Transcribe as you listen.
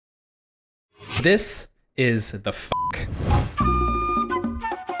This is the FUCK.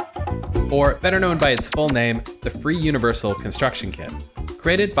 Or better known by its full name, the Free Universal Construction Kit.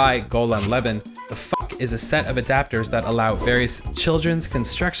 Created by Golan Levin, the FUCK is a set of adapters that allow various children's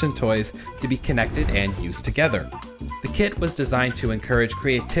construction toys to be connected and used together. The kit was designed to encourage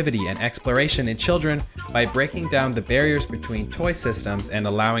creativity and exploration in children by breaking down the barriers between toy systems and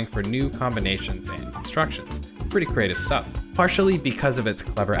allowing for new combinations and constructions. Pretty creative stuff. Partially because of its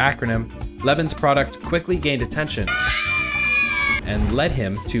clever acronym, Levin's product quickly gained attention and led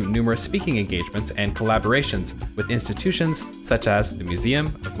him to numerous speaking engagements and collaborations with institutions such as the Museum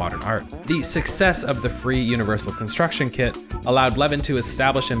of Modern Art. The success of the Free Universal Construction Kit allowed Levin to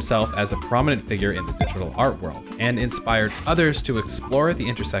establish himself as a prominent figure in the digital art world and inspired others to explore the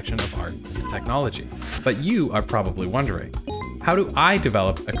intersection of art and technology. But you are probably wondering, how do I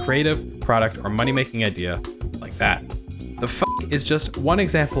develop a creative product or money-making idea like that? The FUCK is just one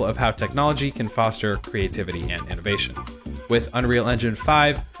example of how technology can foster creativity and innovation. With Unreal Engine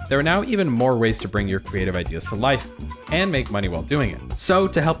 5, there are now even more ways to bring your creative ideas to life and make money while doing it. So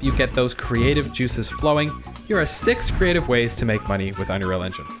to help you get those creative juices flowing, here are 6 creative ways to make money with Unreal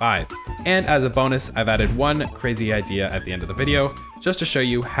Engine 5. And as a bonus, I've added one crazy idea at the end of the video, just to show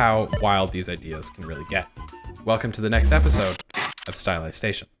you how wild these ideas can really get. Welcome to the next episode of Stylized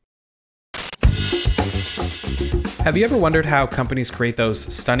Station. Have you ever wondered how companies create those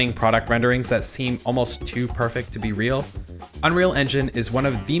stunning product renderings that seem almost too perfect to be real? Unreal Engine is one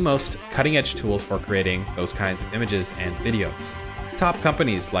of the most cutting-edge tools for creating those kinds of images and videos. Top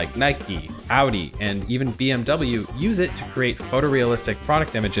companies like Nike, Audi, and even BMW use it to create photorealistic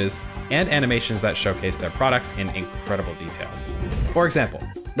product images and animations that showcase their products in incredible detail. For example,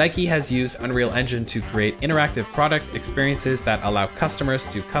 Nike has used Unreal Engine to create interactive product experiences that allow customers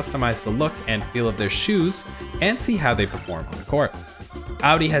to customize the look and feel of their shoes and see how they perform on the court.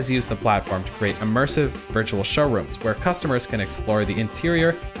 Audi has used the platform to create immersive virtual showrooms where customers can explore the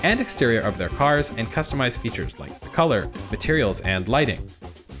interior and exterior of their cars and customize features like the color, materials, and lighting.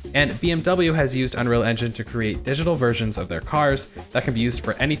 And BMW has used Unreal Engine to create digital versions of their cars that can be used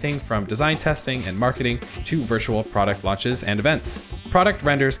for anything from design testing and marketing to virtual product launches and events. Product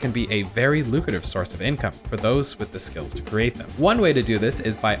renders can be a very lucrative source of income for those with the skills to create them. One way to do this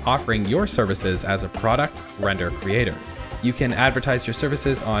is by offering your services as a product render creator. You can advertise your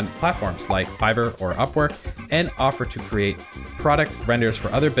services on platforms like Fiverr or Upwork and offer to create product renders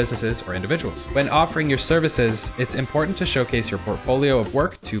for other businesses or individuals. When offering your services, it's important to showcase your portfolio of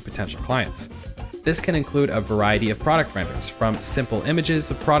work to potential clients. This can include a variety of product renders, from simple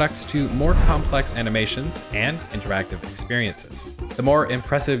images of products to more complex animations and interactive experiences. The more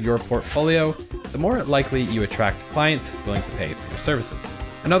impressive your portfolio, the more likely you attract clients willing to pay for your services.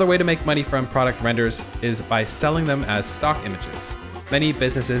 Another way to make money from product renders is by selling them as stock images. Many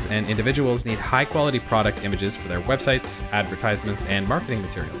businesses and individuals need high-quality product images for their websites, advertisements, and marketing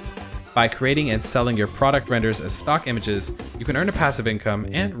materials. By creating and selling your product renders as stock images, you can earn a passive income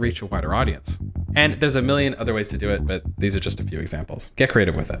and reach a wider audience. And there's a million other ways to do it, but these are just a few examples. Get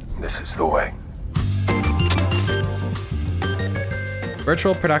creative with it. This is the way.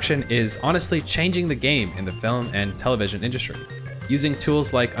 Virtual production is honestly changing the game in the film and television industry. Using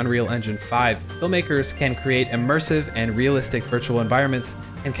tools like Unreal Engine 5, filmmakers can create immersive and realistic virtual environments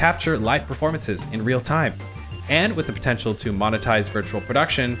and capture live performances in real time. And with the potential to monetize virtual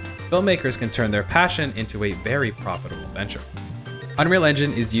production, filmmakers can turn their passion into a very profitable venture. Unreal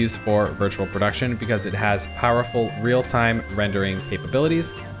Engine is used for virtual production because it has powerful real-time rendering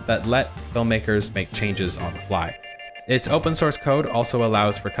capabilities that let filmmakers make changes on the fly. Its open source code also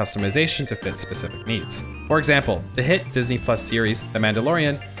allows for customization to fit specific needs. For example, the hit Disney Plus series, The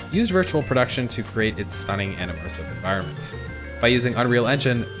Mandalorian, used virtual production to create its stunning and immersive environments. By using Unreal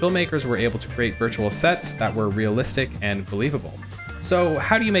Engine, filmmakers were able to create virtual sets that were realistic and believable. So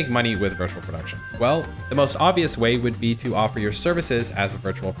how do you make money with virtual production? Well, the most obvious way would be to offer your services as a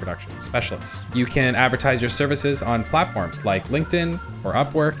virtual production specialist. You can advertise your services on platforms like LinkedIn or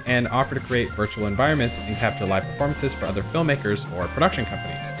Upwork and offer to create virtual environments and capture live performances for other filmmakers or production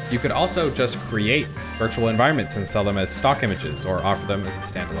companies. You could also just create virtual environments and sell them as stock images or offer them as a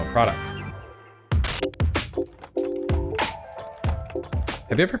standalone product.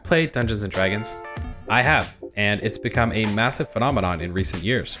 Have you ever played Dungeons & Dragons? I have, and it's become a massive phenomenon in recent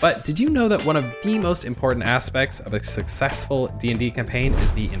years. But did you know that one of the most important aspects of a successful D&D campaign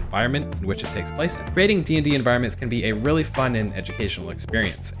is the environment in which it takes place in? Creating D&D environments can be a really fun and educational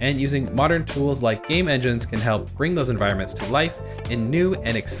experience, and using modern tools like game engines can help bring those environments to life in new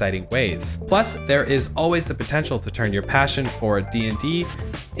and exciting ways. Plus, there is always the potential to turn your passion for D&D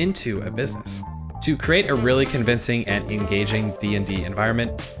into a business. To create a really convincing and engaging D&D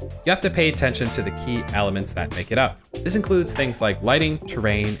environment, you have to pay attention to the key elements that make it up. This includes things like lighting,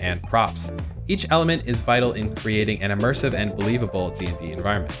 terrain, and props. Each element is vital in creating an immersive and believable D&D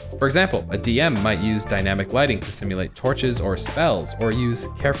environment. For example, a DM might use dynamic lighting to simulate torches or spells, or use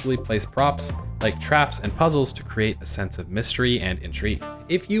carefully placed props like traps and puzzles to create a sense of mystery and intrigue.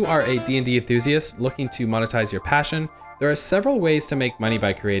 If you are a D&D enthusiast looking to monetize your passion, there are several ways to make money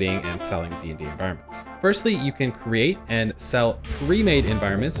by creating and selling D&D environments. Firstly, you can create and sell pre-made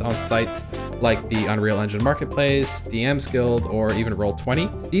environments on sites like the Unreal Engine Marketplace, DM's Guild, or even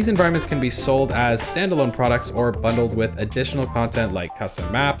Roll20. These environments can be sold as standalone products or bundled with additional content like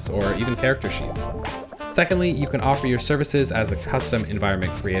custom maps or even character sheets. Secondly, you can offer your services as a custom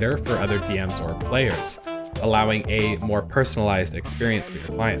environment creator for other DMs or players, allowing a more personalized experience for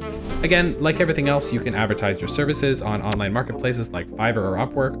your clients. Again, like everything else, you can advertise your services on online marketplaces like Fiverr or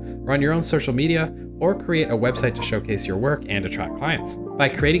Upwork, or on your own social media, or create a website to showcase your work and attract clients. By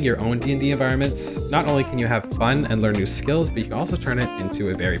creating your own D&D environments, not only can you have fun and learn new skills, but you can also turn it into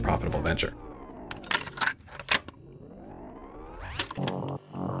a very profitable venture.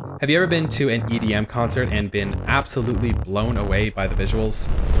 Have you ever been to an EDM concert and been absolutely blown away by the visuals?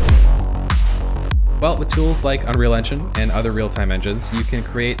 Well, with tools like Unreal Engine and other real-time engines, you can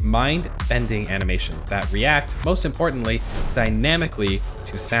create mind-bending animations that react, most importantly, dynamically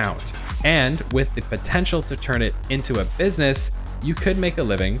to sound. And with the potential to turn it into a business, you could make a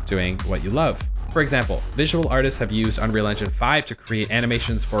living doing what you love. For example, visual artists have used Unreal Engine 5 to create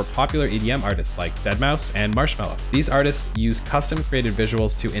animations for popular EDM artists like deadmau5 and Marshmello. These artists use custom created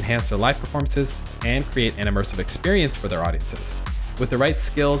visuals to enhance their live performances and create an immersive experience for their audiences. With the right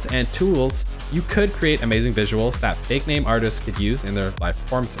skills and tools, you could create amazing visuals that big name artists could use in their live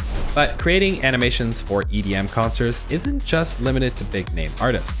performances. But creating animations for EDM concerts isn't just limited to big name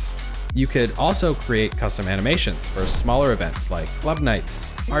artists. You could also create custom animations for smaller events like club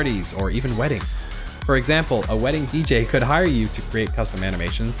nights, parties, or even weddings. For example, a wedding DJ could hire you to create custom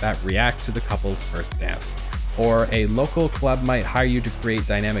animations that react to the couple's first dance. Or a local club might hire you to create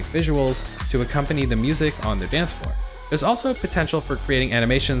dynamic visuals to accompany the music on their dance floor. There's also potential for creating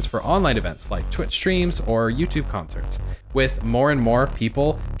animations for online events like Twitch streams or YouTube concerts. With more and more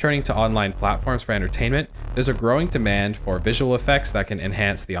people turning to online platforms for entertainment, there's a growing demand for visual effects that can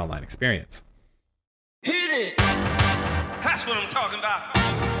enhance the online experience. Hit it! That's what I'm talking about.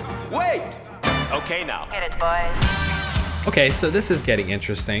 Wait! Okay now. Hit it, boys. Okay, so this is getting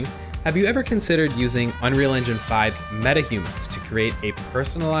interesting. Have you ever considered using Unreal Engine 5's MetaHumans to create a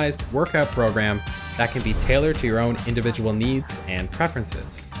personalized workout program that can be tailored to your own individual needs and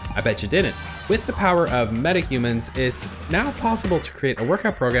preferences? I bet you didn't. With the power of MetaHumans, it's now possible to create a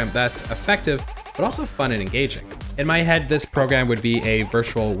workout program that's effective, but also fun and engaging. In my head, this program would be a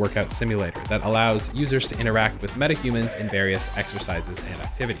virtual workout simulator that allows users to interact with metahumans in various exercises and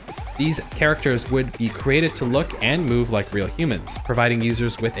activities. These characters would be created to look and move like real humans, providing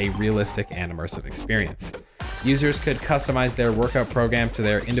users with a realistic and immersive experience. Users could customize their workout program to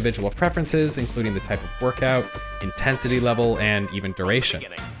their individual preferences, including the type of workout, intensity level, and even duration.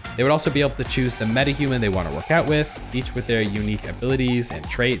 They would also be able to choose the metahuman they want to work out with, each with their unique abilities and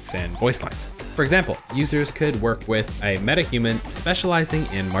traits and voice lines. For example, users could work with a metahuman specializing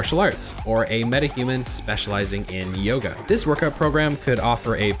in martial arts, or a metahuman specializing in yoga. This workout program could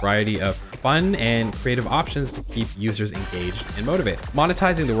offer a variety of fun and creative options to keep users engaged and motivated.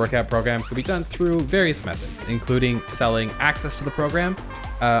 Monetizing the workout program could be done through various methods, including selling access to the program,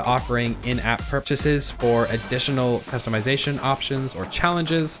 offering in-app purchases for additional customization options or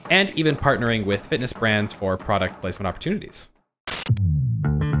challenges, and even partnering with fitness brands for product placement opportunities.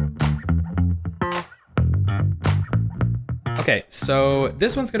 Okay, so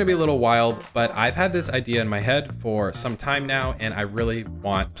this one's gonna be a little wild, but I've had this idea in my head for some time now, and I really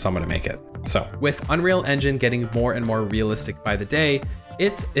want someone to make it. So with Unreal Engine getting more and more realistic by the day,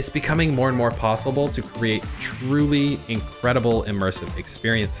 it's becoming more and more possible to create truly incredible immersive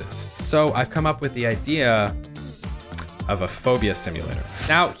experiences. So I've come up with the idea of a phobia simulator.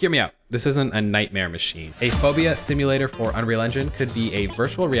 Now, hear me out. This isn't a nightmare machine. A phobia simulator for Unreal Engine could be a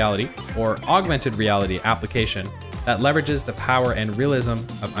virtual reality or augmented reality application that leverages the power and realism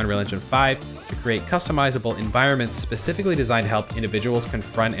of Unreal Engine 5 to create customizable environments specifically designed to help individuals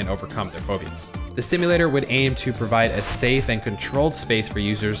confront and overcome their phobias. The simulator would aim to provide a safe and controlled space for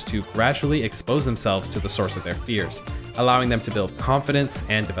users to gradually expose themselves to the source of their fears, allowing them to build confidence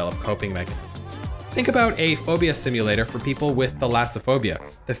and develop coping mechanisms. Think about a phobia simulator for people with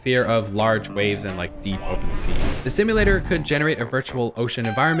thalassophobia, the fear of large waves and like deep open sea. The simulator could generate a virtual ocean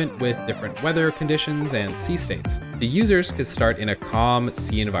environment with different weather conditions and sea states. The users could start in a calm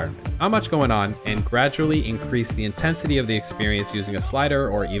sea environment, not much going on, and gradually increase the intensity of the experience using a slider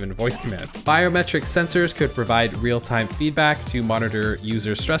or even voice commands. Biometric sensors could provide real-time feedback to monitor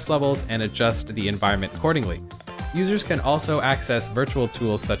user stress levels and adjust the environment accordingly. Users can also access virtual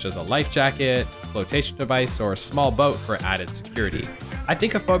tools such as a life jacket, flotation device, or a small boat for added security. I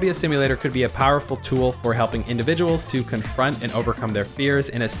think a phobia simulator could be a powerful tool for helping individuals to confront and overcome their fears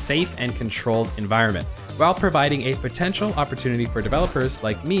in a safe and controlled environment, while providing a potential opportunity for developers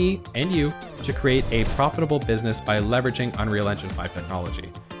like me and you to create a profitable business by leveraging Unreal Engine 5 technology.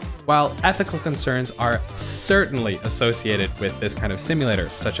 While ethical concerns are certainly associated with this kind of simulator,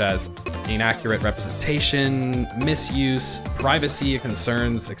 such as inaccurate representation, misuse, privacy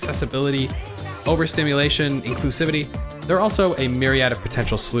concerns, accessibility, overstimulation, inclusivity, there are also a myriad of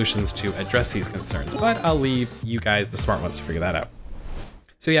potential solutions to address these concerns, but I'll leave you guys, the smart ones, to figure that out.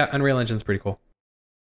 So yeah, Unreal Engine's pretty cool.